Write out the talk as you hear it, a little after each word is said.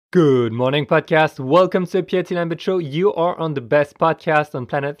Good morning, podcast. Welcome to the Piety Lambert Show. You are on the best podcast on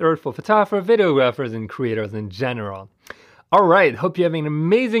planet Earth for photographers, videographers, and creators in general. All right, hope you're having an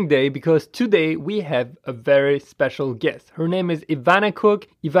amazing day because today we have a very special guest. Her name is Ivana Cook.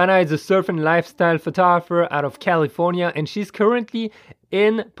 Ivana is a surf and lifestyle photographer out of California, and she's currently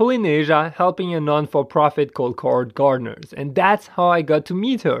in Polynesia helping a non-for-profit called Cord Gardeners. And that's how I got to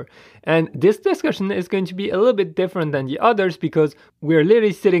meet her. And this discussion is going to be a little bit different than the others because we're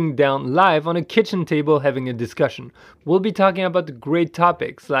literally sitting down live on a kitchen table having a discussion. We'll be talking about the great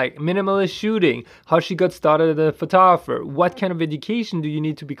topics like minimalist shooting, how she got started as a photographer, what kind of education do you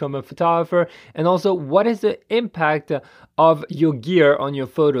need to become a photographer, and also what is the impact of your gear on your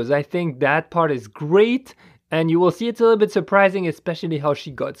photos. I think that part is great. And you will see it's a little bit surprising, especially how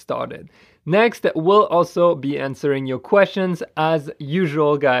she got started. Next, we'll also be answering your questions as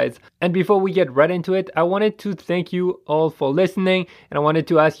usual, guys. And before we get right into it, I wanted to thank you all for listening. And I wanted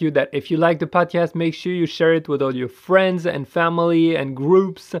to ask you that if you like the podcast, make sure you share it with all your friends and family and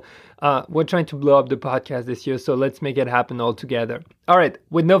groups. We're trying to blow up the podcast this year, so let's make it happen all together. All right,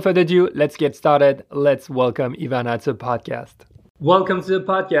 with no further ado, let's get started. Let's welcome Ivana to the podcast. Welcome to the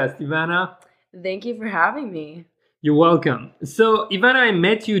podcast, Ivana. Thank you for having me. You're welcome. So, Ivana, I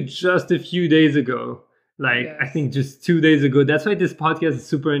met you just a few days ago. Yes. I think just 2 days ago. That's why this podcast is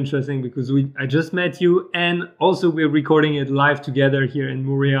super interesting because I just met you and also we're recording it live together here in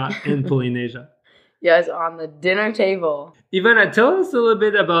Moorea in Polynesia. Yes, on the dinner table. Ivana, tell us a little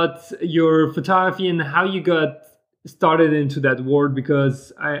bit about your photography and how you got started into that world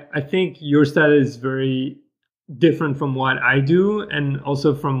because I think your style is very different from what I do and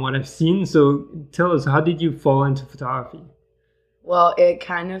also from what I've seen. So tell us, how did you fall into photography? Well, it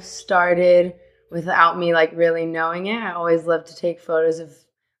kind of started without me really knowing it. I always loved to take photos of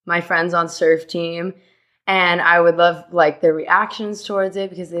my friends on surf team, and I would love their reactions towards it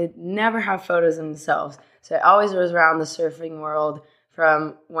because they'd never have photos themselves. So I always was around the surfing world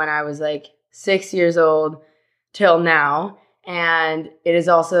from when I was 6 years old till now. And it is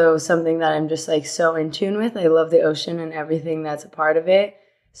also something that I'm just so in tune with. I love the ocean and everything that's a part of it.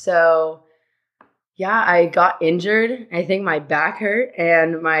 So yeah, I got injured. I think my back hurt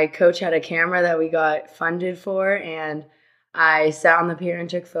and my coach had a camera that we got funded for. And I sat on the pier and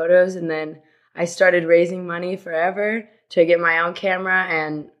took photos. And then I started raising money forever to get my own camera.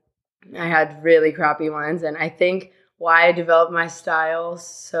 And I had really crappy ones. And I think why I developed my style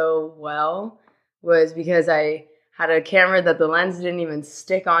so well was because I had a camera that the lens didn't even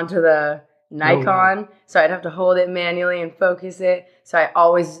stick onto the Nikon. Oh, wow. So I'd have to hold it manually and focus it. So I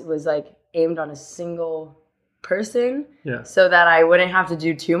always was aimed on a single person so that I wouldn't have to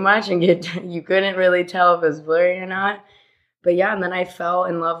do too much and you couldn't really tell if it was blurry or not. But yeah, and then I fell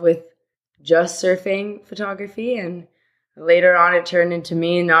in love with just surfing photography. And later on it turned into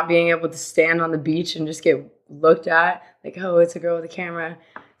me not being able to stand on the beach and just get looked at oh, it's a girl with a camera.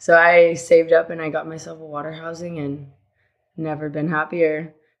 So I saved up and I got myself a water housing and never been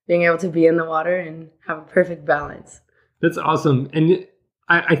happier being able to be in the water and have a perfect balance. That's awesome. And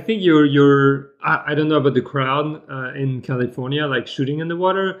I think I don't know about the crowd in California, shooting in the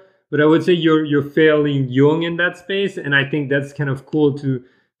water, but I would say you're fairly young in that space. And I think that's kind of cool to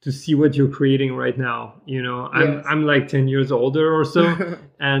see what you're creating right now. You know, I'm 10 years older or so.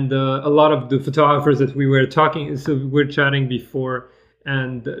 And a lot of the photographers that we're chatting before,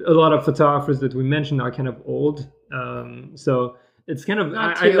 and a lot of photographers that we mentioned are kind of old. So it's kind of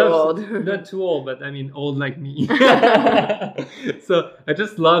not too old. Not too old, but I mean old like me. So I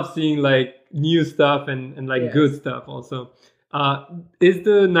just love seeing new stuff and good stuff also. Is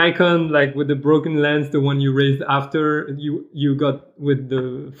the Nikon with the broken lens the one you raised after you got with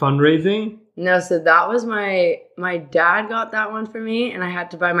the fundraising? No, so that was my dad got that one for me, and I had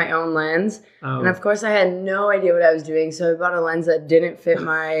to buy my own lens. Oh. And of course I had no idea what I was doing, so I bought a lens that didn't fit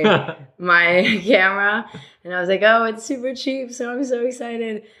my my camera. And I was oh, it's super cheap, so I'm so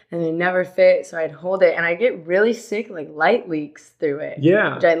excited. And it never fit, so I'd hold it, and I'd get really sick, light leaks through it.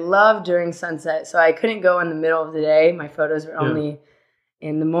 Yeah. Which I love during sunset, so I couldn't go in the middle of the day. My photos were only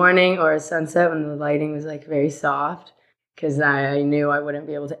in the morning or at sunset when the lighting was very soft. Because I knew I wouldn't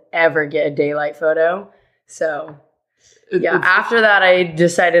be able to ever get a daylight photo. So, after that, I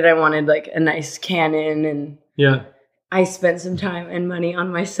decided I wanted a nice Canon. And I spent some time and money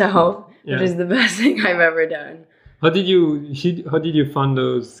on myself, which is the best thing I've ever done. How did you fund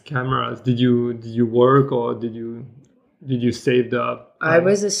those cameras? Did you work or did you save up? I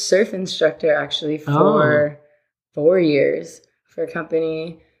was a surf instructor actually for 4 years for a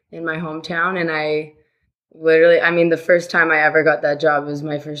company in my hometown. And the first time I ever got that job was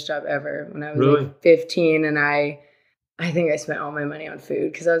my first job ever when I was 15, and I I think I spent all my money on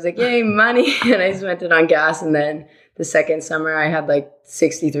food because I was like, yay, money. And I spent it on gas. And then the second summer, I had like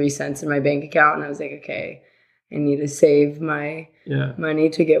 63 cents in my bank account. And I was like, okay, I need to save my money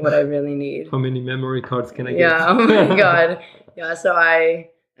to get what I really need. How many memory cards can I get? Yeah, oh my God. Yeah, so I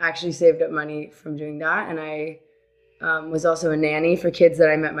actually saved up money from doing that. And I was also a nanny for kids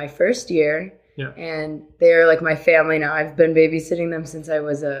that I met my first year. Yeah. And they're like my family now. I've been babysitting them since I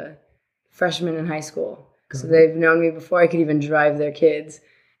was a freshman in high school. So they've known me before I could even drive their kids.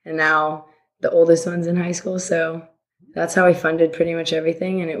 And now the oldest one's in high school. So that's how I funded pretty much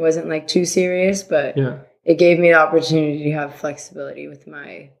everything. And it wasn't like too serious, but it gave me the opportunity to have flexibility with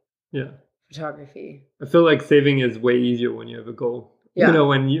my photography. I feel like saving is way easier when you have a goal. Yeah. You know,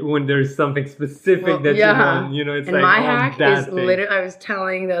 when there's something specific that you want, you know, it's and like, my hack is literally, I was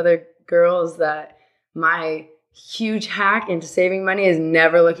telling the other girls that my huge hack into saving money is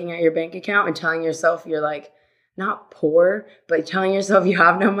never looking at your bank account and telling yourself you're like not poor, but telling yourself you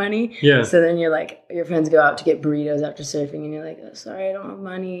have no money. Yeah. So then you're like, your friends go out to get burritos after surfing and you're like, oh, sorry, I don't have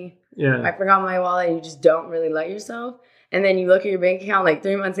money. Yeah. I forgot my wallet. You just don't really let yourself. And then you look at your bank account like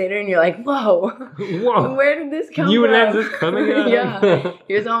 3 months later and you're like, whoa, where did this come new from? lenses coming out. Yeah.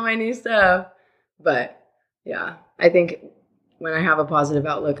 Here's all my new stuff. But yeah, I think when I have a positive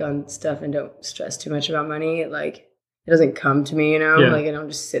outlook on stuff and don't stress too much about money, it doesn't come to me, you know, like I don't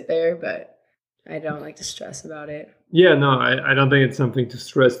just sit there, but I don't like to stress about it. Yeah, no, I don't think it's something to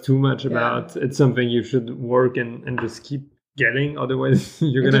stress too much about. It's something you should work and just keep getting. Otherwise,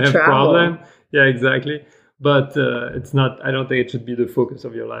 you're going to have problem. Yeah, exactly. But it's not, I don't think it should be the focus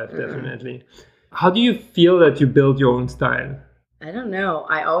of your life, definitely. How do you feel that you build your own style? I don't know.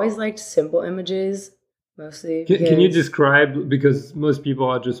 I always liked simple images. Mostly. Can you describe, because most people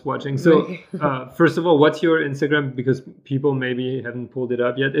are just watching. So first of all, what's your Instagram? Because people maybe haven't pulled it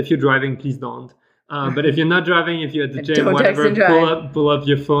up yet. If you're driving, please don't. But if you're not driving, if you're at the gym, whatever, pull up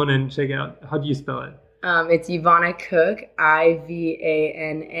your phone and check out. How do you spell it? It's Ivana Cook,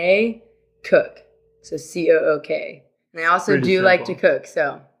 Ivana Cook. So Cook. And I also like to cook.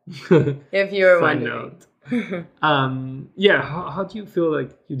 So if you were wondering. How do you feel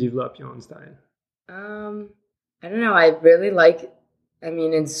like you develop your own style? I don't know. I really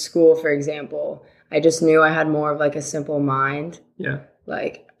in school, for example, I just knew I had more of like a simple mind. Yeah.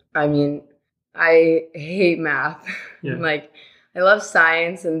 I hate math. Yeah. I love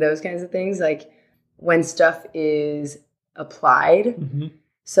science and those kinds of things. Like when stuff is applied.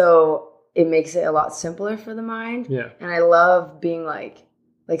 So it makes it a lot simpler for the mind. Yeah. And I love being like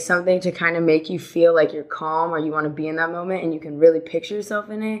something to kind of make you feel like you're calm or you want to be in that moment and you can really picture yourself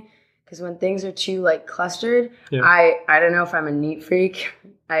in it. Because when things are too clustered, I don't know if I'm a neat freak.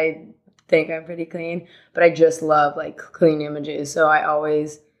 I think I'm pretty clean, but I just love clean images. So I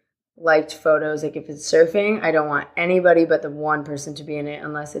always liked photos. Like if it's surfing, I don't want anybody but the one person to be in it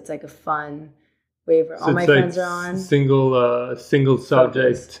unless it's like a fun wave where all my friends are on. Single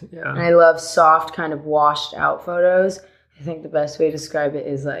subject. Yeah. And I love soft kind of washed out photos. I think the best way to describe it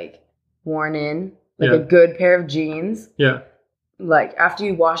is worn in, a good pair of jeans. Yeah. After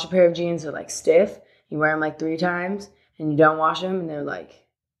you wash a pair of jeans, they're stiff. You wear them 3 times and you don't wash them and they're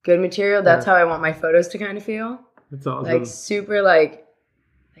good material. That's how I want my photos to kind of feel. That's awesome. Super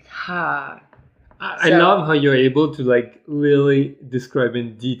I love how you're able to really describe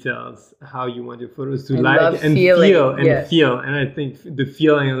in details how you want your photos to feel. And I think the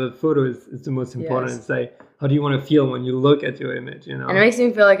feeling of the photo is the most important. Yes. It's how do you want to feel when you look at your image, you know? And it makes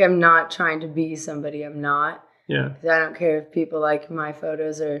me feel like I'm not trying to be somebody I'm not. Yeah. Because I don't care if people like my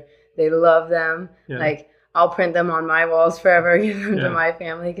photos or they love them. Yeah. I'll print them on my walls forever, give them to my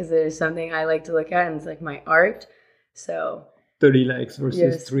family because there's something I like to look at and it's my art. So 30 likes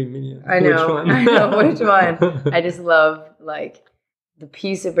versus 3 million. I know. Which one? I know which one. I just love the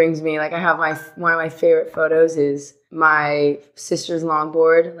peace it brings me. I have one of my favorite photos is my sister's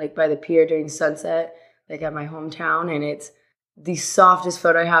longboard, by the pier during sunset, at my hometown, and it's the softest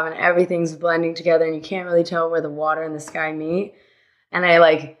photo I have, and everything's blending together, and you can't really tell where the water and the sky meet. And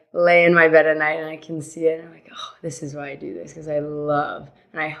I lay in my bed at night, and I can see it, and I'm oh, this is why I do this, because I love,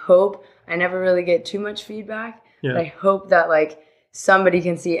 and I hope I never really get too much feedback. Yeah. But I hope that somebody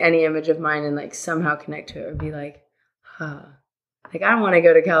can see any image of mine and somehow connect to it or be I want to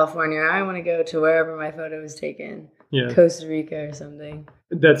go to California. Or I want to go to wherever my photo was taken. Yeah. Costa Rica or something.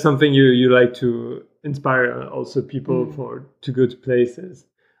 That's something you like to inspire also people to go to places.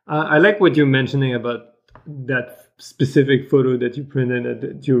 I like what you're mentioning about that specific photo that you printed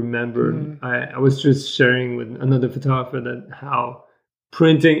that you remember. I was just sharing with another photographer that how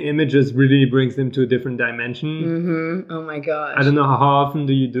printing images really brings them to a different dimension. Oh my gosh. I don't know how often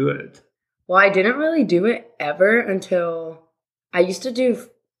do you do it? Well, I didn't really do it ever until I used to do,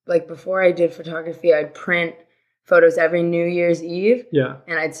 like before I did photography, I'd print photos every New Year's Eve. Yeah.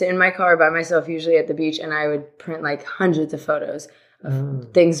 And I'd sit in my car by myself, usually at the beach, and I would print like hundreds of photos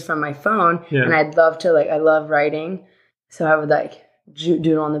of things from my phone. Yeah. And I'd love to, like, I love writing. So I would like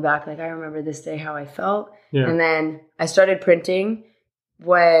doodle on the back, like, I remember this day how I felt. Yeah. And then I started printing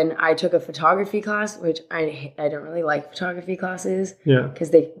when I took a photography class, which I don't really like photography classes. Yeah.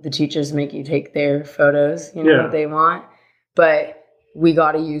 Because the teachers make you take their photos, you know, Yeah. what they want. But we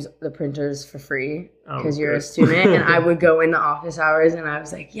got to use the printers for free because you're a student. And I would go in the office hours and I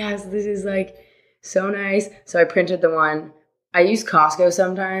was like, yes, this is like so nice. So I printed the one. I use Costco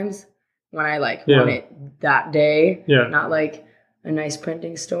sometimes when I like want it that day. Yeah. Not like a nice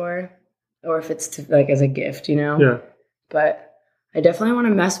printing store, or if it's to, like as a gift, you know? Yeah. But I definitely want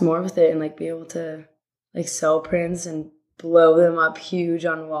to mess more with it and like be able to like sell prints and blow them up huge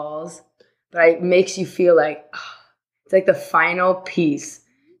on walls. But it makes you feel like, it's like the final piece.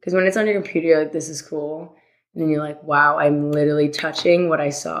 Because when it's on your computer, you're like, this is cool. And then you're like, wow, I'm literally touching what I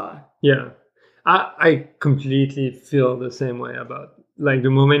saw. Yeah. I completely feel the same way about, like,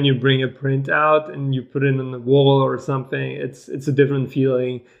 the moment you bring a print out and you put it on the wall or something, it's a different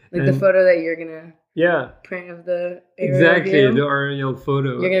feeling. Like the photo that you're going to print of the aerial exactly view. the aerial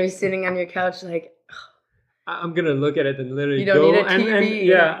photo. You're going to be sitting on your couch like, I'm gonna look at it and literally you don't go need a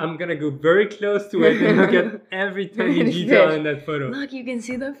TV. and I'm gonna go very close to it and look at every tiny detail in that photo. Look, you can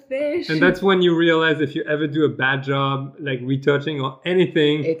see the fish. And that's when you realize if you ever do a bad job, like retouching or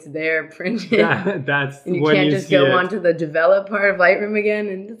anything, it's there printed. That's and you when can't you just see go it. onto the develop part of Lightroom again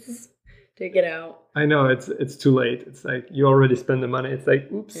and just take it out. I know, it's too late. It's like you already spent the money. It's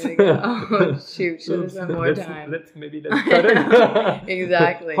like, oops. Oh shoot, should have spent more time. Let's cut it.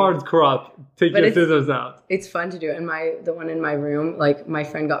 Exactly. Hard crop. Take your scissors out. It's fun to do. And the one in my room, like my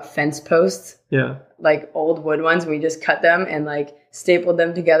friend got fence posts. Yeah. Like old wood ones. We just cut them and like stapled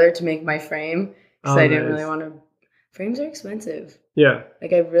them together to make my frame. Because I didn't really want to. Frames are expensive. Yeah.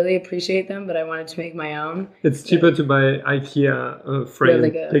 Like I really appreciate them, but I wanted to make my own. It's cheaper to buy IKEA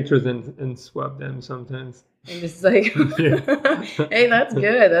frame pictures and swap them sometimes. And just like, hey, that's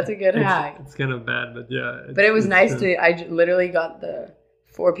good. That's a good hack. It's kind of bad, but yeah. But it was nice I literally got the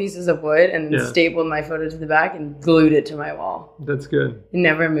 4 pieces of wood and then stapled my photo to the back and glued it to my wall. That's good. It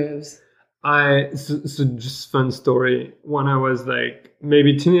never moves. So just fun story. When I was like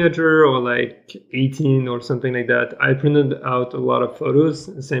maybe teenager or like 18 or something like that, I printed out a lot of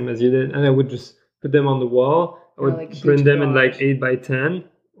photos, same as you did, and I would just put them on the wall. I would like print them in like 8x10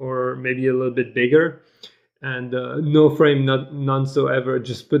 or maybe a little bit bigger, and no frame, none so ever.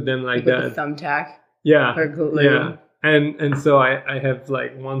 Just put them like that. With a thumbtack. Yeah. Or glue. Yeah. And so I have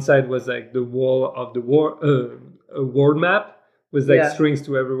like one side was like the wall of the word map with like strings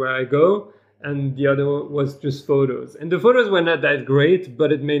to everywhere I go, and the other was just photos. And the photos were not that great,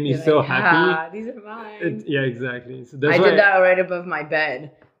 but it made me so happy. These are mine. Yeah, exactly. So I did that right above my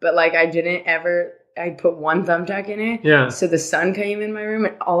bed, but like I put one thumbtack in it. Yeah. So the sun came in my room,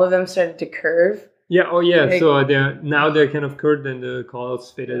 and all of them started to curve. Yeah. Oh, yeah. Like, so they're kind of curved, and the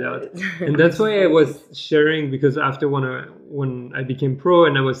colors faded out, and that's why I was sharing, because after when I became pro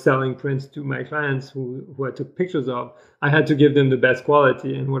and I was selling prints to my clients who I took pictures of, I had to give them the best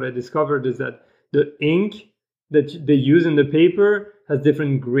quality. And what I discovered is that the ink that they use in the paper has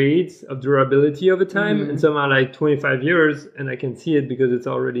different grades of durability over time, and some are like 25 years, and I can see it because it's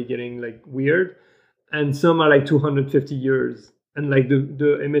already getting like weird, and some are like 250 years. And like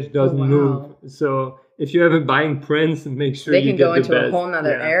the image doesn't move. So if you're ever buying prints, make sure you get the best. They can go into a whole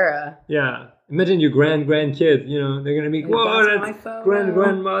nother era. Yeah. Imagine your grandkids, they're going to be, whoa, that's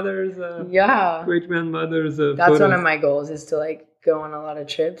grandmother's, great-grandmother's That's photos. One of my goals, is to like go on a lot of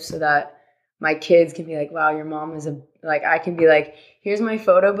trips so that my kids can be like, wow, your mom is I can be like, here's my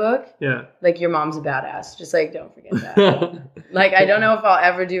photo book. Yeah. Like, your mom's a badass. Just like, don't forget that. Like, I don't know if I'll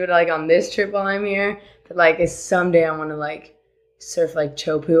ever do it like on this trip while I'm here, but like someday I want to like surf like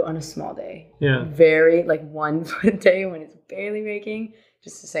Chopu on a small day. Yeah. Very like 1 foot day when it's barely raking,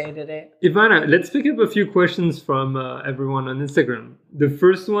 just to say I did it. Ivana, let's pick up a few questions from everyone on Instagram. The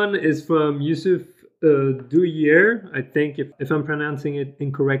first one is from Yusuf Duyer. I think if I'm pronouncing it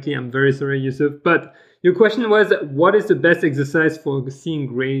incorrectly, I'm very sorry, Yusuf. But your question was, what is the best exercise for seeing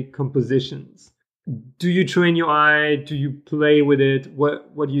great compositions? Do you train your eye? Do you play with it?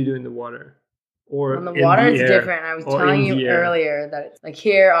 What do you do in the water? Or on the water, it's different. I was telling you earlier that it's like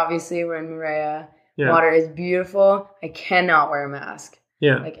here, obviously, we're in Moorea. Yeah. Water is beautiful. I cannot wear a mask.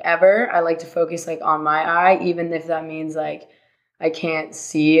 Yeah. Like ever. I like to focus like on my eye, even if that means like I can't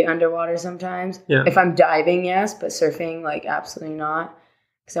see underwater sometimes. Yeah. If I'm diving, yes, but surfing, like absolutely not.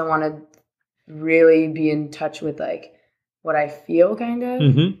 Because I want to really be in touch with like what I feel, kind of.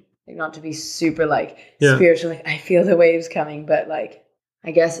 Like not to be super like spiritual, like I feel the waves coming, but like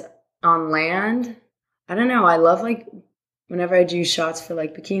I guess on land, I don't know. I love like whenever I do shots for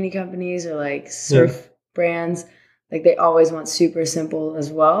like bikini companies or like surf brands, like they always want super simple as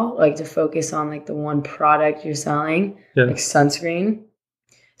well, like to focus on like the one product you're selling, like sunscreen.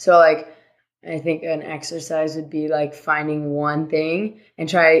 So like I think an exercise would be like finding one thing and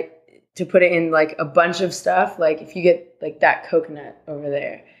try to put it in like a bunch of stuff. Like if you get like that coconut over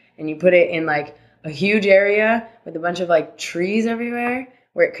there and you put it in like a huge area with a bunch of like trees everywhere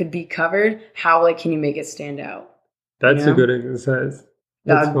where it could be covered, how like can you make it stand out? That's a good exercise.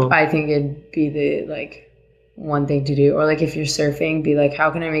 That's cool. I think it'd be the like one thing to do. Or like if you're surfing, be like,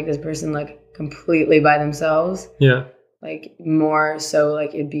 how can I make this person look completely by themselves? Yeah. Like more so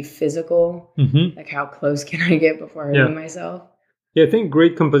like it'd be physical. Like how close can I get before hurting myself? Yeah, I think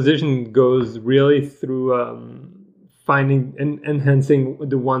great composition goes really through finding and enhancing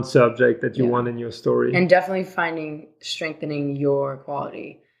the one subject that you want in your story. And definitely strengthening your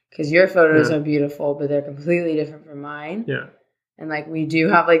quality. Because your photos are beautiful, but they're completely different from mine. Yeah. And like we do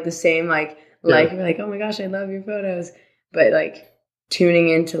have like the same we're like, oh my gosh, I love your photos. But like tuning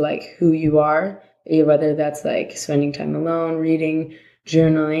into like who you are, whether that's like spending time alone, reading,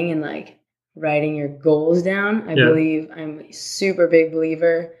 journaling, and like writing your goals down. I'm a super big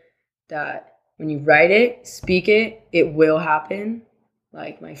believer that when you write it, speak it, it will happen.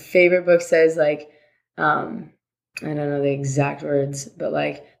 Like my favorite book says like, I don't know the exact words, but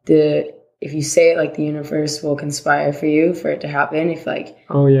like if you say it, like the universe will conspire for you for it to happen. If like,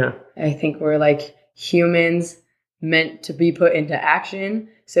 I think we're like humans meant to be put into action.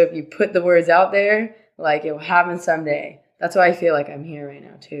 So if you put the words out there, like it will happen someday. That's why I feel like I'm here right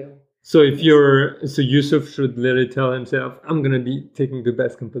now too. So Yusuf should literally tell himself, I'm going to be taking the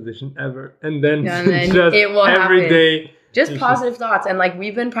best composition ever. And then just it will every happen. Day. Just positive thoughts. And like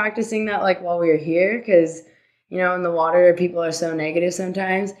we've been practicing that like while we were here because, you know, in the water, people are so negative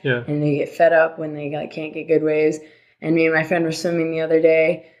sometimes. Yeah. And they get fed up when they like can't get good waves. And me and my friend were swimming the other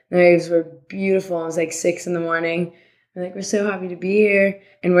day. The waves were beautiful. It was like 6 a.m. We're like, we're so happy to be here.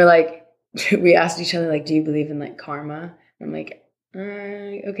 And we're like, we asked each other, like, do you believe in like karma? And I'm like,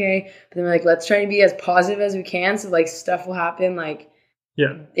 okay. But then we're like, let's try to be as positive as we can. So like stuff will happen like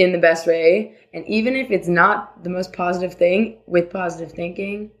in the best way. And even if it's not the most positive thing, with positive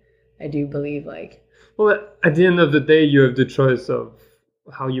thinking, I do believe like. Well, at the end of the day, you have the choice of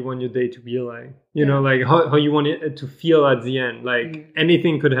how you want your day to be like, you know, like how you want it to feel at the end. Like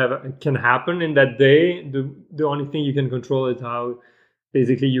anything can happen in that day. The only thing you can control is how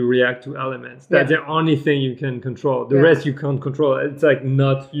basically you react to elements. That's the only thing you can control. The rest you can't control. It's like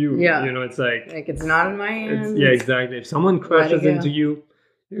not you. Yeah. You know, it's like it's not in my hands. Yeah, exactly. If someone crashes into you,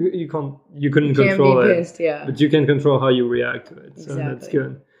 you couldn't control be it. Pissed, but you can control how you react to it. So exactly. That's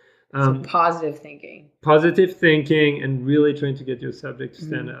good. So positive thinking. Positive thinking and really trying to get your subject to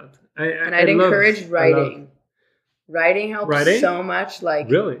stand out. I'd encourage writing. Writing helps so much. Like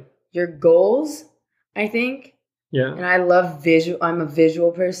your goals, I think. Yeah. And I love visual. I'm a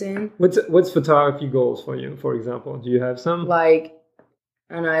visual person. What's photography goals for you, for example? Do you have some? Like,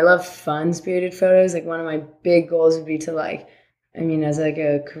 and I love fun spirited photos. Like one of my big goals would be to like, I mean, as like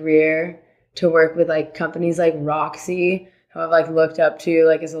a career, to work with like companies like Roxy, who I've like looked up to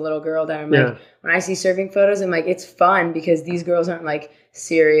like as a little girl that I'm like, when I see surfing photos, I'm like, it's fun because these girls aren't like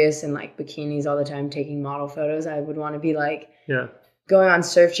serious and like bikinis all the time taking model photos. I would want to be like going on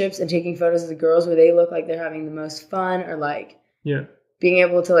surf trips and taking photos of the girls where they look like they're having the most fun, or like being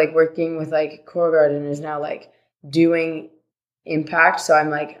able to like working with like Core Garden is now like doing impact. So I'm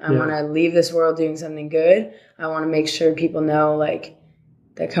like, I want to leave this world doing something good. I want to make sure people know like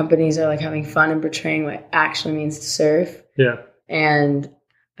that companies are like having fun and portraying what it actually means to surf. Yeah. And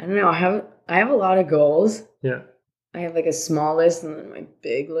I don't know, I have a lot of goals. Yeah. I have like a small list and then my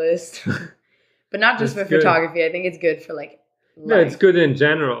big list. But not just for photography. I think it's good for like no, it's good in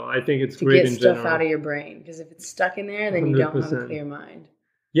general. I think it's great in general. To get stuff out of your brain. Because if it's stuck in there, then 100%. You don't have a clear mind.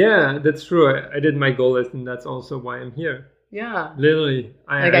 Yeah, that's true. I did my goal list, and that's also why I'm here. Yeah. Literally.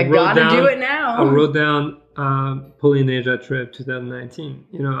 I gotta do it now. I wrote down Polynesia trip 2019,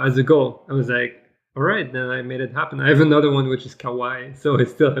 you know, as a goal. I was like, all right, then I made it happen. I have another one, which is Kauai, so I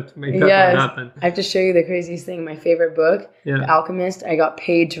still have to make that one happen. I have to show you the craziest thing. My favorite book, The Alchemist, I got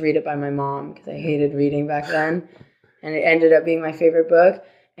paid to read it by my mom because I hated reading back then. And it ended up being my favorite book.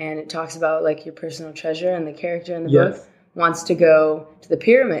 And it talks about like your personal treasure, and the character in the book wants to go to the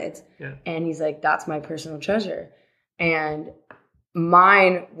pyramids. Yeah. And he's like, that's my personal treasure. And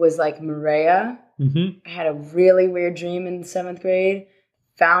mine was like Maria. I had a really weird dream in 7th grade.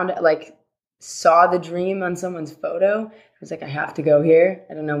 Found like saw the dream on someone's photo. I was like, I have to go here.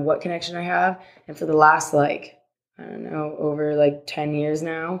 I don't know what connection I have. And for the last like, I don't know, over like 10 years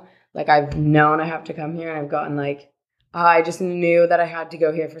now, like I've known I have to come here, and I've gotten like, I just knew that I had to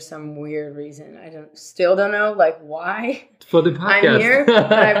go here for some weird reason. Still don't know like why For the podcast. I'm here.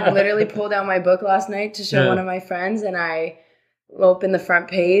 But I literally pulled out my book last night to show Yeah. one of my friends, and I opened the front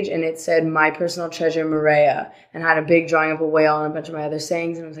page and it said "My Personal Treasure Maria," and had a big drawing of a whale and a bunch of my other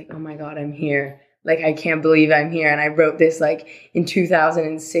sayings, and I was like, oh my God, I'm here. Like, I can't believe I'm here. And I wrote this like in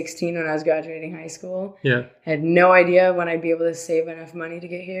 2016 when I was graduating high school. Yeah. I had no idea when I'd be able to save enough money to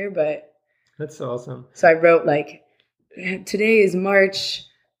get here, but That's awesome. so I wrote like, today is March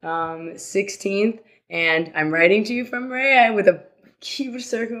 16th, and I'm writing to you from Maria with a huge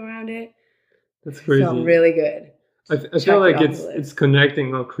circle around it. That's crazy. It felt really good. I feel like it's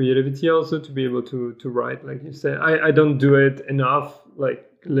connecting our creativity also to be able to write, like you say. I don't do it enough. Like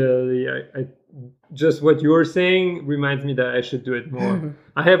literally, I just what you're saying reminds me that I should do it more.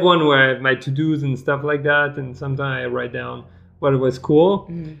 I have one where I have my to-dos and stuff like that, and sometimes I write down what was cool.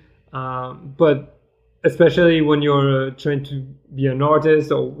 But especially when you're trying to be an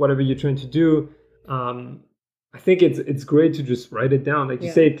artist or whatever you're trying to do, I think it's great to just write it down. Like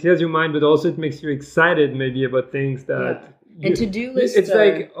you say, it clears your mind, but also it makes you excited maybe about things that... And to-do lists. It's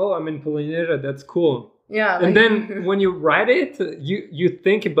like, oh, I'm in Polynesia, that's cool. Yeah. And then when you write it, you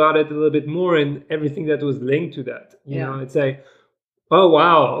think about it a little bit more and everything that was linked to that. You know, it's like, oh,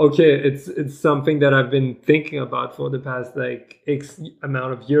 wow, okay, it's something that I've been thinking about for the past like X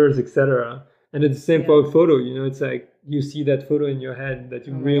amount of years, etc. And it's the same for a photo, you know, it's like you see that photo in your head that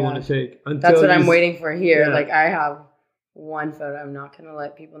you really want to take. That's what I'm waiting for here. Like, I have one photo. I'm not going to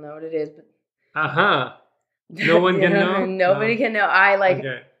let people know what it is, but... No one can know? Nobody can know. I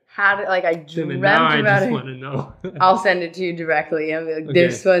had it, like, I dreamt about it. I just want to know. I'll send it to you directly. I'll be like,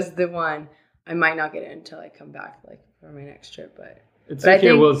 this was the one. I might not get it until I come back, like, for my next trip, but... It's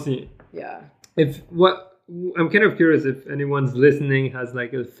okay, we'll see. Yeah. I'm kind of curious if anyone's listening has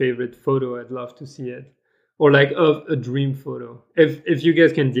like a favorite photo. I'd love to see it, or like a dream photo. If you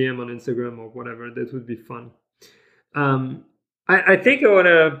guys can DM on Instagram or whatever, that would be fun. I think I want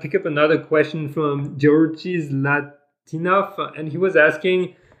to pick up another question from Georgis Latinov, and he was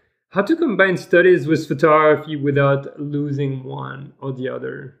asking how to combine studies with photography without losing one or the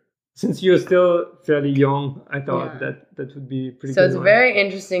other. Since you're still fairly young, I thought that would be pretty good. So it's a very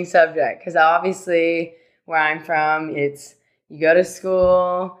interesting subject, because obviously where I'm from, it's you go to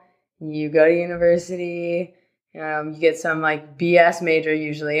school, you go to university, you get some like BS major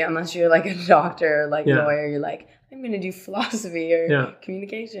usually, unless you're like a doctor or like lawyer, you're like, I'm going to do philosophy or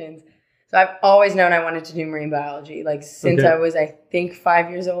communications. So I've always known I wanted to do marine biology. Like since I was, I think, 5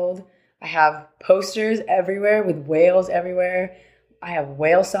 years old, I have posters everywhere with whales everywhere. I have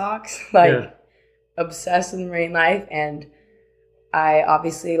whale socks, obsessed with marine life. And I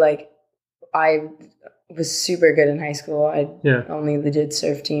obviously, I was super good in high school. I only did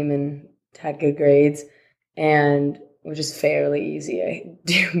surf team and had good grades, and which is fairly easy, I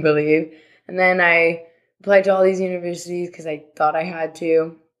do believe. And then I applied to all these universities because I thought I had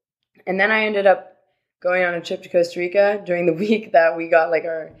to. And then I ended up going on a trip to Costa Rica during the week that we got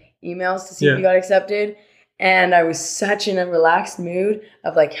our emails to see if we got accepted. And I was such in a relaxed mood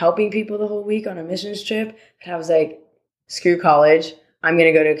of helping people the whole week on a missions trip that I was like, screw college. I'm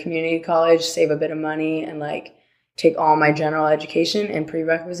going to go to a community college, save a bit of money, and take all my general education and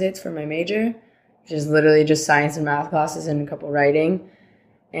prerequisites for my major, which is literally just science and math classes and a couple writing.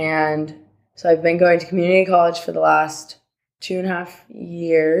 And so I've been going to community college for the last 2.5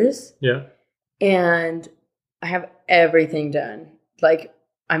 years. Yeah. And I have everything done.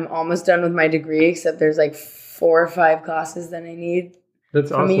 I'm almost done with my degree, except there's 4 or 5 classes that I need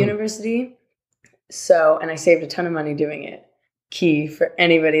from the university. So, and I saved a ton of money doing it. Key for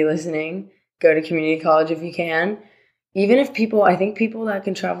anybody listening, go to community college if you can. Even if I think people that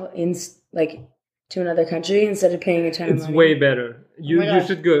can travel in to another country instead of paying a ton of money. It's way better. You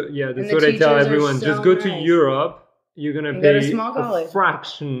should go. Yeah, that's what I tell everyone. Just go to Europe. You're going to pay a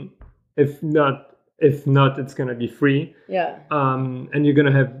fraction, if not, it's going to be free. Yeah. And you're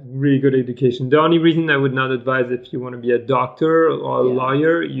going to have really good education. The only reason I would not advise if you want to be a doctor or a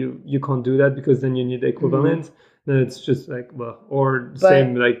lawyer, you can't do that because then you need equivalent. Mm-hmm. Then it's just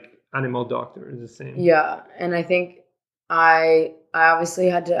same animal doctor is the same. Yeah. And I think I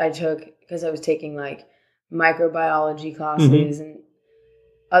obviously I took, because I was taking microbiology classes, and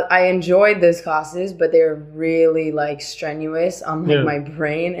I enjoyed those classes, but they were really strenuous on my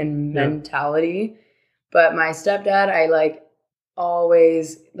brain and mentality. But my stepdad, I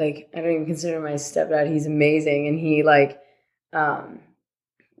always I don't even consider my stepdad. He's amazing, and he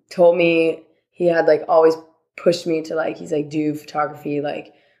told me he had like always pushed me to like, he's like, do photography,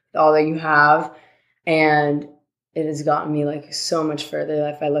 like all that you have. And it has gotten me like so much further.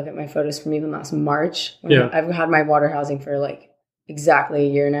 If I look at my photos from even last March, I've had my water housing for like exactly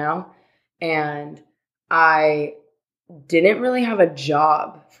a year now. And I didn't really have a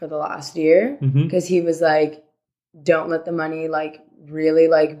job for the last year because he was like, don't let the money like really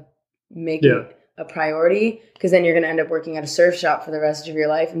like make it a priority, because then you're going to end up working at a surf shop for the rest of your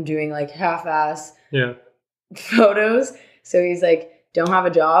life and doing like half-ass photos. So he's like, don't have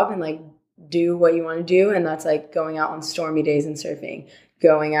a job and like do what you want to do. And that's like going out on stormy days and surfing,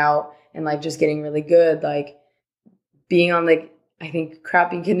 going out and like just getting really good, like being on like, I think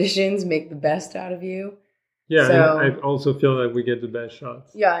crappy conditions make the best out of you. Yeah, so, and I also feel like we get the best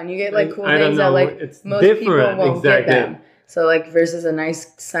shots. Yeah, and you get like cool things that like most people won't get them. So like versus a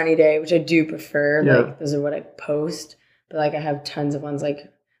nice sunny day, which I do prefer. Like those are what I post. But like I have tons of ones. Like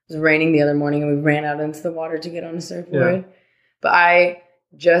it was raining the other morning and we ran out into the water to get on a surfboard. Yeah. But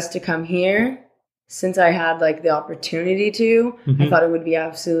just to come here, since I had like the opportunity to, I thought it would be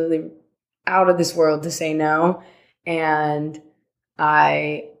absolutely out of this world to say no. And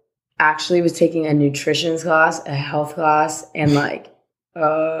I actually was taking a nutrition class, a health class, and like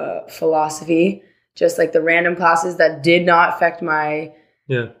philosophy, just like the random classes that did not affect my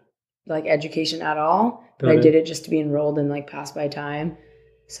like education at all. But I did it just to be enrolled and like pass my time.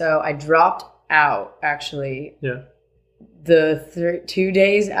 So I dropped out actually. Yeah. The 2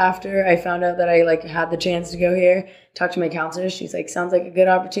 days after I found out that I like had the chance to go here, talked to my counselor. She's like, sounds like a good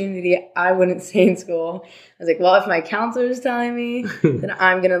opportunity. I wouldn't stay in school. I was like, well, if my counselor is telling me, then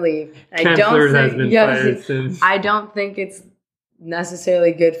I'm going to leave. And I don't think it's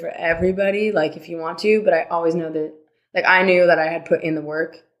necessarily good for everybody, like if you want to, but I always know that, like I knew that I had put in the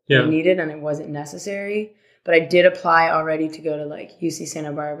work I needed and it wasn't necessary. But I did apply already to go to like UC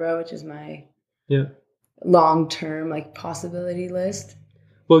Santa Barbara, which is my long-term like possibility list.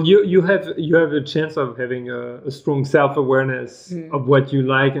 Well, you have a chance of having a strong self-awareness of what you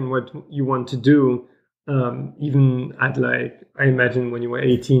like and what you want to do, even at like, I imagine when you were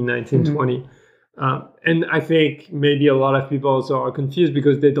 18, 19, 20. And I think maybe a lot of people also are confused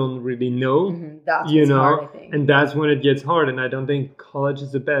because they don't really know, that's you know, hard, I think. And that's when it gets hard. And I don't think college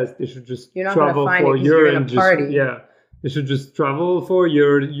is the best. They should just travel for a year and just party. They should just travel for a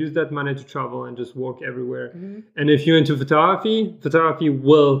year, use that money to travel and just walk everywhere. And if you're into photography, photography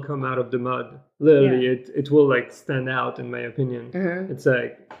will come out of the mud. Literally, it will like stand out, in my opinion. It's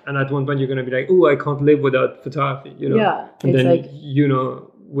like, and at one point you're going to be like, oh, I can't live without photography, you know? Yeah. And then, like, you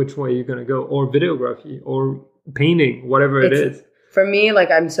know which way you're going to go, or videography or painting, whatever it is. For me,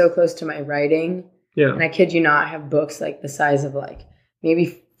 like I'm so close to my writing. Yeah. And I kid you not, I have books like the size of like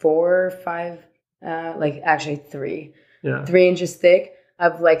maybe 4 or 5, like actually 3. 3 inches thick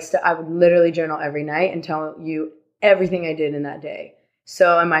of like I would literally journal every night and tell you everything I did in that day.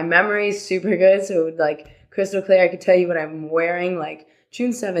 So, and my memory is super good. So it would like crystal clear. I could tell you what I'm wearing like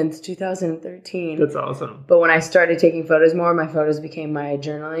June 7th, 2013. That's awesome. But when I started taking photos more, my photos became my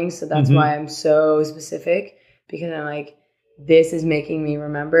journaling. So that's why I'm so specific, because I'm like, this is making me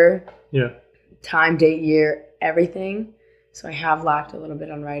remember time, date, year, everything. So I have lacked a little bit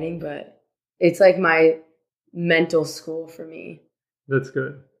on writing, but it's like my mental school for me. That's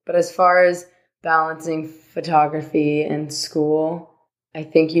good. But as far as balancing photography and school, I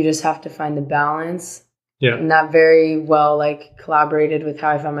think you just have to find the balance. Yeah. And that very well like collaborated with how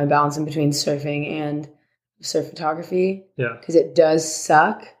I found my balance in between surfing and surf photography. Yeah. Because it does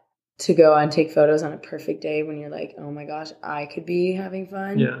suck to go and take photos on a perfect day when you're like, oh my gosh, I could be having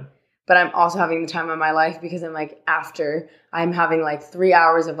fun. Yeah. But I'm also having the time of my life because I'm like, after I'm having like 3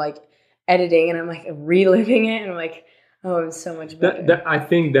 hours of like editing and I'm like reliving it and I'm like, oh, I'm so much better. I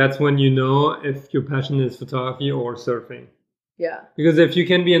think that's when you know if your passion is photography or surfing. Yeah. Because if you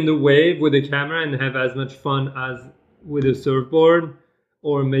can be in the wave with a camera and have as much fun as with a surfboard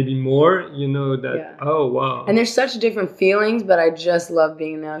or maybe more, you know that, oh, wow. And there's such different feelings, but I just love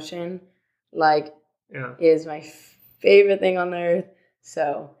being in the ocean. Like, it is my favorite thing on the earth.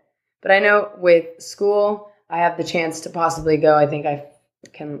 So, but I know with school, I have the chance to possibly go. I think I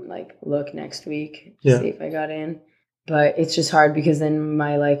can like look next week to see if I got in. But it's just hard because then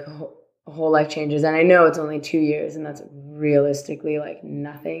my like whole life changes. And I know it's only 2 years and that's realistically like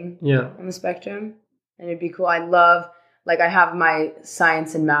nothing on the spectrum. And it'd be cool. I love, like I have my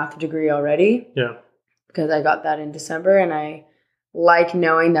science and math degree already. Yeah. Because I got that in December and I like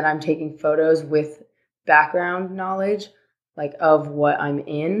knowing that I'm taking photos with background knowledge like of what I'm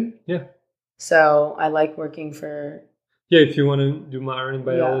in. Yeah. So I like working for Yeah, if you want to do marine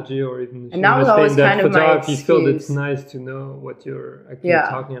biology or even if And you that want was to stay always in that kind of my photography field, it's excuse. nice to know what you're actually Yeah.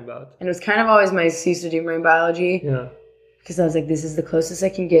 talking about. And it was kind of always my excuse to do marine biology. Yeah. Because I was like, this is the closest I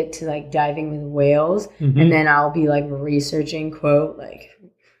can get to like diving with whales. Mm-hmm. And then I'll be like researching, quote, like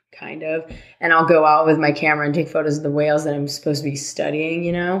kind of. And I'll go out with my camera and take photos of the whales that I'm supposed to be studying,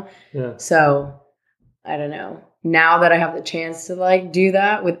 you know? Yeah. So I don't know. Now that I have the chance to like do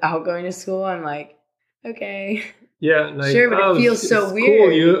that without going to school, I'm like, okay. Yeah, like, sure, but it feels so it's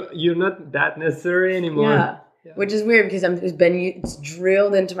weird. Cool. You're not that necessary anymore. Yeah. Which is weird because it's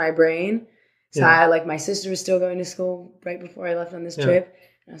drilled into my brain. So I like my sister was still going to school right before I left on this trip.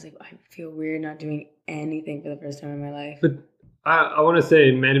 And I was like, I feel weird not doing anything for the first time in my life. But I want to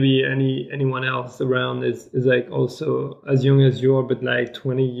say maybe anyone else around is like also as young as you are, but like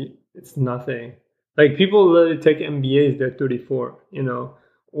 20, it's nothing. Like people literally take MBAs, they're 34, you know,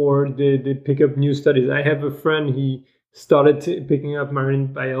 or they pick up new studies. I have a friend, he started picking up marine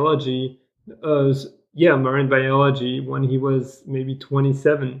biology, marine biology when he was maybe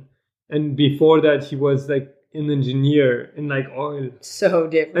 27. And before that, he was like an engineer in like oil. So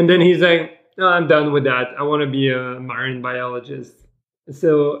different. And then he's like, no, I'm done with that. I want to be a marine biologist.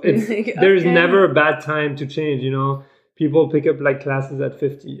 So it's there's never a bad time to change, you know. People pick up like classes at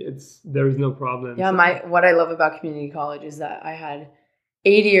 50. There is no problem. Yeah, what I love about community college is that I had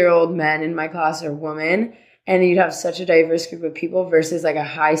 80-year-old men in my class or women, and you'd have such a diverse group of people versus like a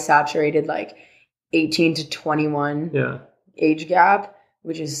high saturated like 18 to 21 age gap,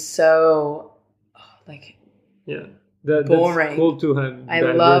 which is so like boring. That's cool to have. I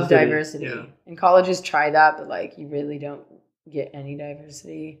love diversity. Yeah. And colleges try that, but like you really don't get any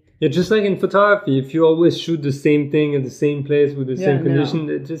diversity. Yeah, just like in photography, if you always shoot the same thing at the same place with the same condition,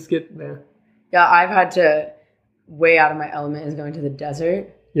 it just get there. Yeah, I've had to way out of my element is going to the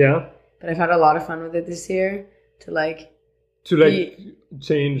desert. Yeah. But I've had a lot of fun with it this year to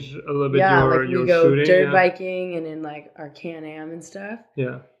change a little bit your go shooting. Dirt biking and in like our Can-Am and stuff.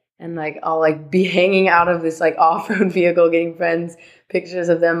 Yeah. And like I'll like be hanging out of this like off-road vehicle, getting friends pictures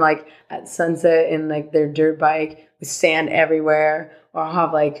of them like at sunset in like their dirt bike with sand everywhere. Or I'll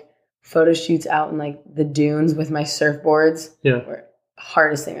have like photo shoots out in like the dunes with my surfboards. Yeah. Or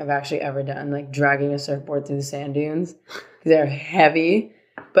hardest thing I've actually ever done, like dragging a surfboard through the sand dunes because they're heavy.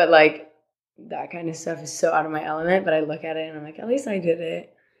 But like that kind of stuff is so out of my element. But I look at it and I'm like, at least I did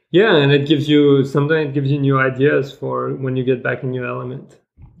it. Yeah, and sometimes it gives you new ideas for when you get back in your element.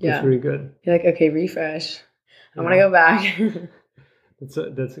 Yeah. It's really good. You're like, okay, refresh. I want to go back. That's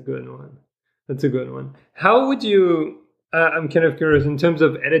a good one. That's a good one. How would you, I'm kind of curious, in terms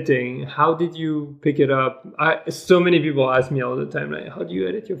of editing, how did you pick it up? So many people ask me all the time, like, how do you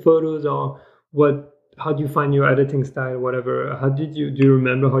edit your photos, or how do you find your editing style, whatever? Do you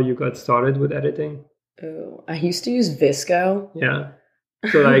remember how you got started with editing? Oh, I used to use Visco. Yeah.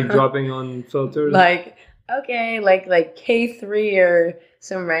 So like dropping on filters? Like K3 or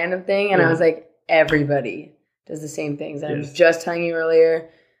some random thing. And I was like, everybody does the same things. And I was just telling you earlier,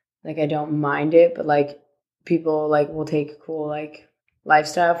 like, I don't mind it, but like people like will take cool like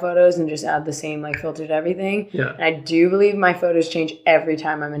lifestyle photos and just add the same like filter to everything. Yeah. And I do believe my photos change every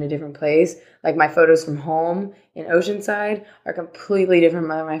time I'm in a different place. Like my photos from home in Oceanside are completely different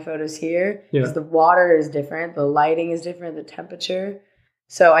than my photos here. Because the water is different, the lighting is different, the temperature.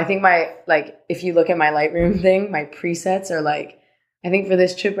 So I think if you look at my Lightroom thing, my presets are like, I think for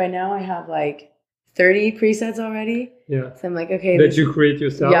this trip right now, I have like 30 presets already. Yeah. So I'm like, okay. That you create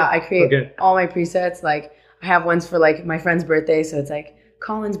yourself? Yeah, I create all my presets. Like I have ones for like my friend's birthday. So it's like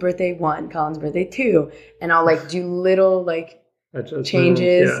Colin's birthday 1, Colin's birthday 2. And I'll like do little like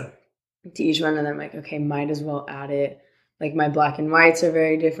changes to each one. And I'm like, okay, might as well add it. Like my black and whites are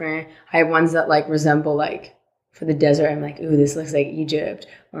very different. I have ones that like resemble like, for the desert, I'm like, ooh, this looks like Egypt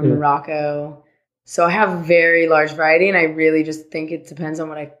or Morocco. So I have very large variety, and I really just think it depends on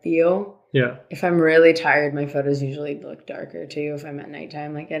what I feel. Yeah. If I'm really tired, my photos usually look darker too if I'm at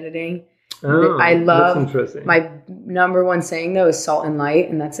nighttime, like editing. Oh, I love, that's interesting. My number one saying though is salt and light,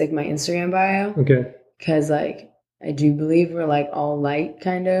 and that's like my Instagram bio. Okay. Because like I do believe we're like all light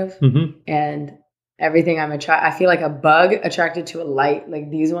kind of. Mm-hmm. And everything I feel like a bug attracted to a light,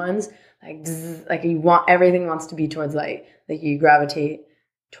 like these ones. Like everything wants to be towards light. Like you gravitate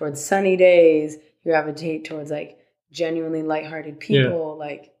towards sunny days. You gravitate towards like genuinely lighthearted people.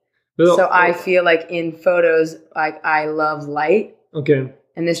 So I feel like in photos, like I love light. Okay.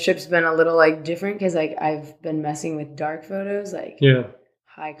 And this trip's been a little like different because like I've been messing with dark photos, like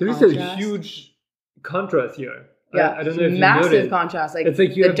high contrast. There's a huge contrast here. Yeah, I don't know if massive you noticed. contrast. Like it's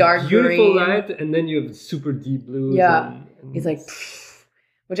like you the have dark beautiful green light, and then you have super deep blues. Yeah, and it's like.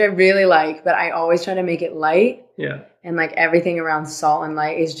 which I really like, but I always try to make it light. Yeah. And like everything around salt and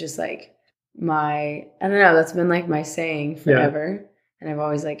light is just like I don't know, that's been like my saying forever. And I've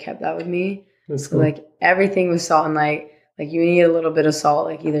always like kept that with me. That's So cool. like everything with salt and light, like you need a little bit of salt,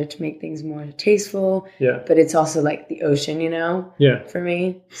 like either to make things more tasteful. Yeah. But it's also like the ocean, you know? Yeah. For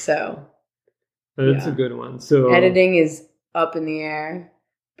me. So that's a good one. So editing is up in the air,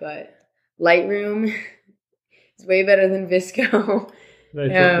 but Lightroom is way better than Visco.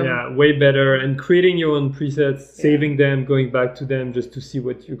 Way better. And creating your own presets, saving them, going back to them just to see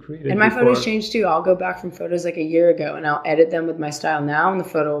what you created. And my photos change too. I'll go back from photos like a year ago and I'll edit them with my style now, and the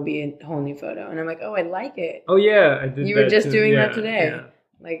photo will be a whole new photo. And I'm like, oh, I like it. Oh yeah, I did. You were just doing that today. Yeah.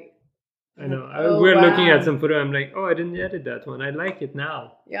 Like, I know. We're looking at some photo. I'm like, oh, I didn't edit that one. I like it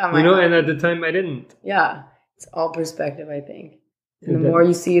now. Yeah, and at the time I didn't. Yeah, it's all perspective, I think. And the more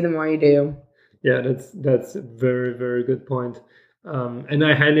you see, the more you do. Yeah, that's a very, very good point. And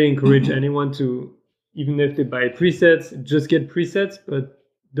I highly encourage anyone to, even if they buy presets, just get presets, but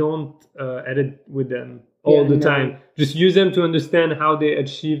don't edit with them all the time. Just use them to understand how they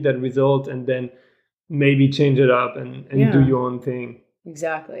achieve that result, and then maybe change it up and do your own thing.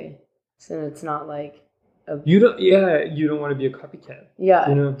 Exactly. So it's not like you don't want to be a copycat. Yeah,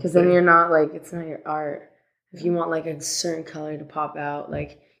 because then you're not like, it's not your art. If you want like a certain color to pop out,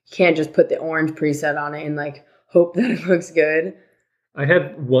 like you can't just put the orange preset on it and like hope that it looks good. I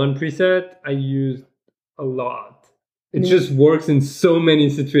have one preset I use a lot. It just works in so many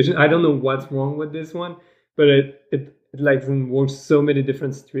situations. I don't know what's wrong with this one, but it like works so many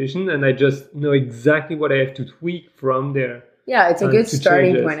different situations, and I just know exactly what I have to tweak from there. Yeah, it's a good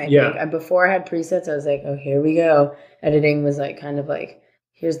starting point, I think. Before I had presets, I was like, oh, here we go. Editing was like kind of like,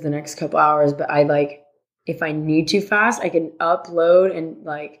 here's the next couple hours. But I like, if I need to fast, I can upload and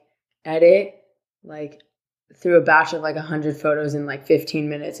like edit like through a batch of like 100 photos in like 15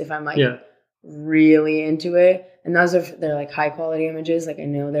 minutes if I'm like really into it. And they're like high quality images. Like I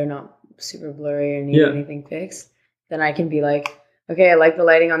know they're not super blurry or need anything fixed. Then I can be like, okay, I like the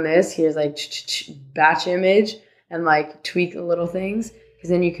lighting on this. Here's like batch image and like tweak the little things. Because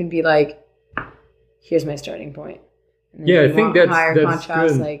then you can be like, here's my starting point. And I think that's higher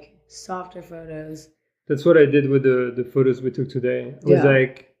contrast, good. like softer photos. That's what I did with the photos we took today. It was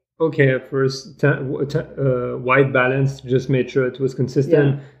like, okay, at first, white balance, just made sure it was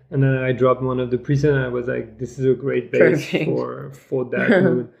consistent. Yeah. And then I dropped one of the presets and I was like, this is a great base for that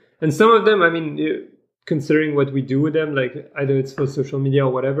mood. And some of them, I mean, considering what we do with them, like either it's for social media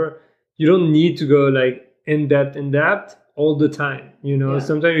or whatever, you don't need to go like in depth all the time.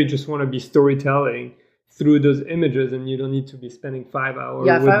 Sometimes you just want to be storytelling through those images, and you don't need to be spending 5 hours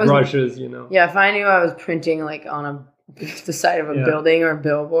with brushes, Yeah, if I knew I was printing like on the side of a building or a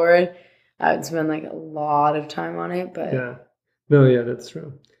billboard, I would spend like a lot of time on it. But that's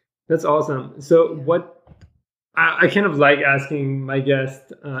true. That's awesome. So what I kind of like asking my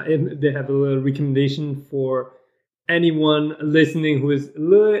guests if they have a little recommendation for anyone listening who is a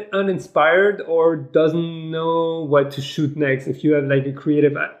little uninspired or doesn't know what to shoot next. If you have like a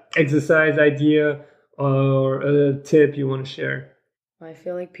creative exercise idea or a tip you want to share. I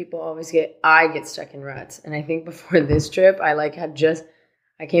feel like people always I get stuck in ruts. And I think before this trip, I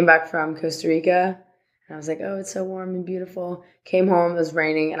came back from Costa Rica and I was like, oh, it's so warm and beautiful. Came home, it was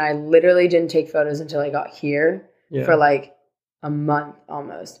raining, and I literally didn't take photos until I got here for like a month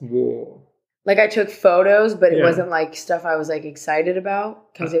almost. Whoa. Like I took photos, but it wasn't like stuff I was like excited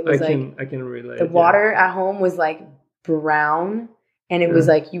about because it was I can relate. The water at home was like brown, and it was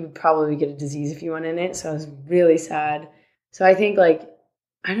like you would probably get a disease if you went in it. So I was really sad. So I think like,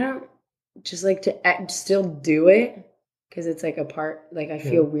 I don't just like to still do it because it's like a part, like I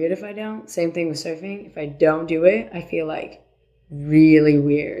feel weird if I don't. Same thing with surfing. If I don't do it, I feel like really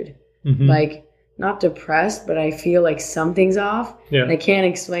weird. Mm-hmm. Like not depressed, but I feel like something's off. Yeah. And I can't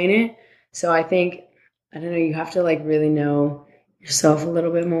explain it. So I think, I don't know, you have to like really know yourself a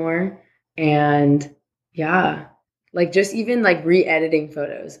little bit more. And like just even like re-editing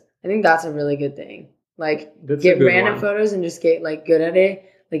photos. I think that's a really good thing. Like get random photos and just get like good at it.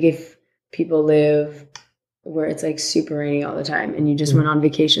 Like if people live where it's like super rainy all the time and you just went on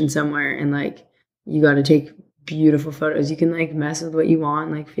vacation somewhere and like you got to take beautiful photos, you can like mess with what you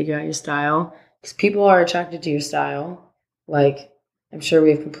want, like figure out your style because people are attracted to your style. Like I'm sure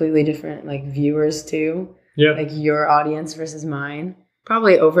we have completely different like viewers too. Yeah. Like your audience versus mine.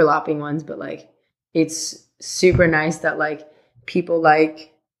 Probably overlapping ones, but like it's super nice that like people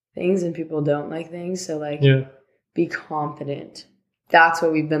like things and people don't like things. So like be confident. That's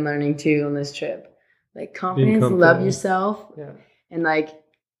what we've been learning too on this trip. Like confidence, love yourself. Yeah. And like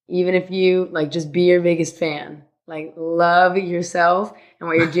even if you like just be your biggest fan. like love yourself and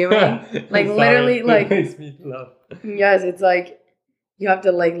what you're doing. Like Sorry, literally that like makes me laugh. yes, it's like you have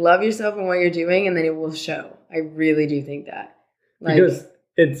to like love yourself and what you're doing and then it will show. I really do think that. Like, Because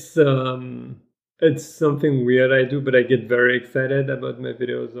it's something weird I do, but I get very excited about my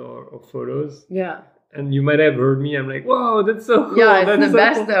videos or photos. yeah. And you might have heard me. I'm like, whoa, that's so cool. Yeah, it's that's the so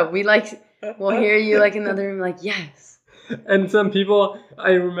best cool. though. We'll hear you like in the other room like, yes. And some people,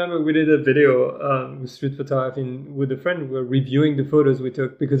 I remember we did a video with street photography with a friend. We were reviewing the photos we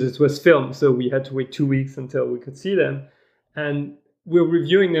took because it was filmed. So we had to wait 2 weeks until we could see them. And we were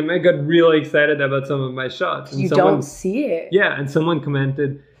reviewing them. I got really excited about some of my shots. And You don't see it. Yeah, and someone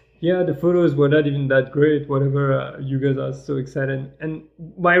commented, yeah, the photos were not even that great, whatever, you guys are so excited. And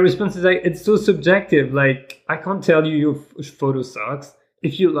my response is like, it's so subjective. Like, I can't tell you your photo sucks.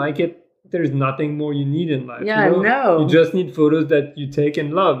 If you like it, there's nothing more you need in life. Yeah, you know? no. You just need photos that you take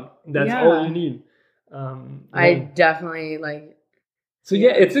and love. That's all you need. I definitely like. So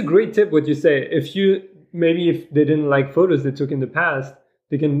yeah, it's a great tip what you say. If they didn't like photos they took in the past,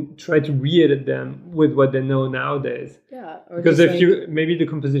 they can try to re-edit them with what they know nowadays. Yeah. Because if maybe the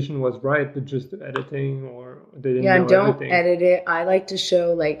composition was right, but just the editing or they didn't know don't everything. edit it. I like to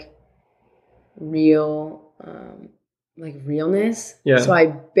show like real, like realness. Yeah. So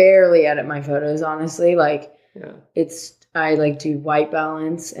I barely edit my photos, honestly. Like Yeah. I like do white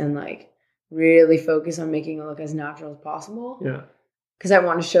balance and like really focus on making it look as natural as possible. Yeah. Because I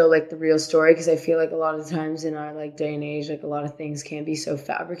want to show like the real story. Because I feel like a lot of times in our like day and age, like a lot of things can be so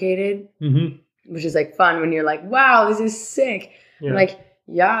fabricated, which is like fun when you're like, wow, this is sick. Yeah. And, like,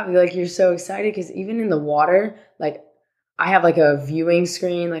 yeah, like you're so excited because even in the water, like I have like a viewing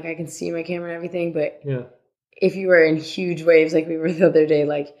screen, like I can see my camera and everything. But Yeah. if you were in huge waves, like we were the other day,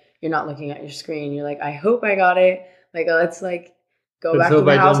 like you're not looking at your screen. You're like, I hope I got it. Like let's like go back to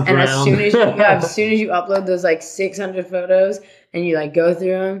the house. And as soon as you upload those like 600 photos and you like go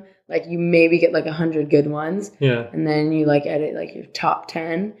through them, like you maybe get like 100 good ones. Yeah. And then you like edit like your top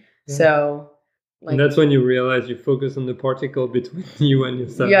 10. Yeah. So like, and that's when you realize you focus on the particle between you and your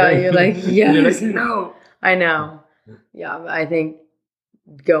subject. Yeah, you're like, yes. You're like, no. I know. Yeah, but I think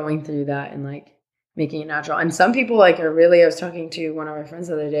going through that and like making it natural. And some people like are really, I was talking to one of our friends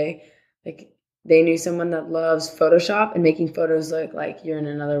the other day, like they knew someone that loves Photoshop and making photos look like you're in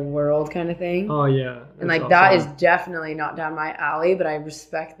another world kind of thing. Oh yeah. And like awesome. That is definitely not down my alley, but I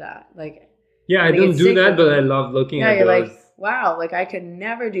respect that. Like, yeah, I don't do that, but I love looking at you're those. Like, wow, like I could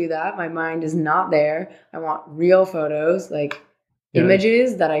never do that. My mind is not there. I want real photos, like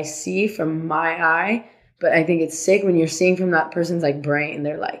images that I see from my eye. But I think it's sick when you're seeing from that person's like brain.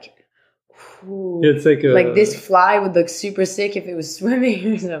 They're like, ooh, it's like this fly would look super sick if it was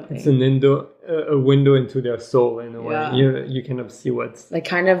swimming or something. It's a window into their soul in a way. You kind of see what's like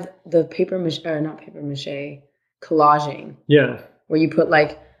kind of the paper mache, or not paper mache, collaging. Yeah, where you put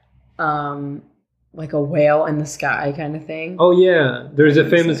like a whale in the sky kind of thing. Oh yeah, there's a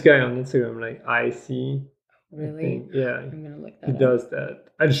famous guy on Instagram like IC. Really? Yeah, I'm gonna look that he up. does that.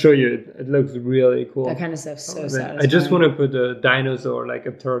 I'll show you it. It looks really cool. That kind of stuff's so satisfying. I just want to put a dinosaur, like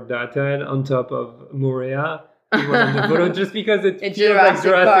a pterodactyl, on top of Morea in one of the photos, just because it feels like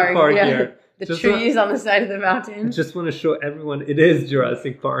Jurassic Park here. The trees on the side of the mountain. I just want to show everyone it is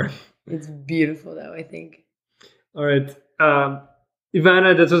Jurassic Park. It's beautiful, though, I think. All right.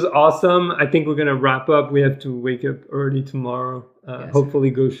 Ivana, this was awesome. I think we're going to wrap up. We have to wake up early tomorrow. Hopefully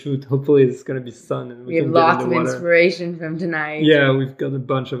go shoot. Hopefully it's going to be sun. And we have lots of inspiration from tonight. Yeah, we've got a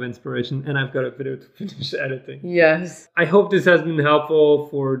bunch of inspiration. And I've got a video to finish editing. Yes. I hope this has been helpful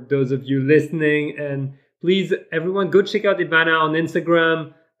for those of you listening. And please, everyone, go check out Ivana on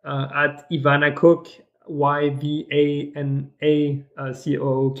Instagram at Ivana Cook, Yvana Cook.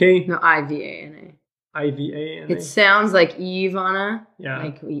 No, Ivana. Ivana. It sounds like Ivana. Yeah.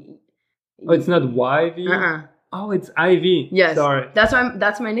 Like oh, it's not YV? Oh, it's Ivy. Yes. Sorry.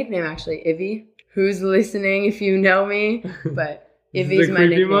 That's my nickname, actually. Ivy. Who's listening if you know me? But Ivy's my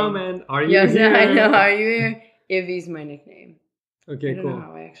nickname. Moment. Are you yes, here? I know. Are you here? Ivy's my nickname. Okay, I don't cool. know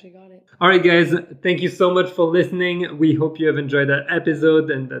how I actually got it. All right, guys. Thank you so much for listening. We hope you have enjoyed that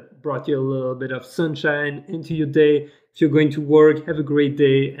episode and that brought you a little bit of sunshine into your day. If you're going to work, have a great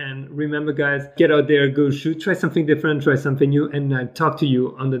day. And remember, guys, get out there, go shoot, try something different, try something new, and I'll talk to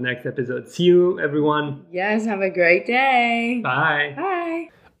you on the next episode. See you, everyone. Yes, have a great day. Bye. Bye.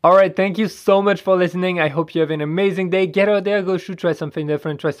 All right, thank you so much for listening. I hope you have an amazing day. Get out there, go shoot, try something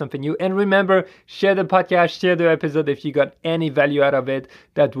different, try something new. And remember, share the podcast, share the episode if you got any value out of it.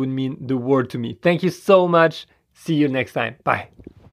 That would mean the world to me. Thank you so much. See you next time. Bye.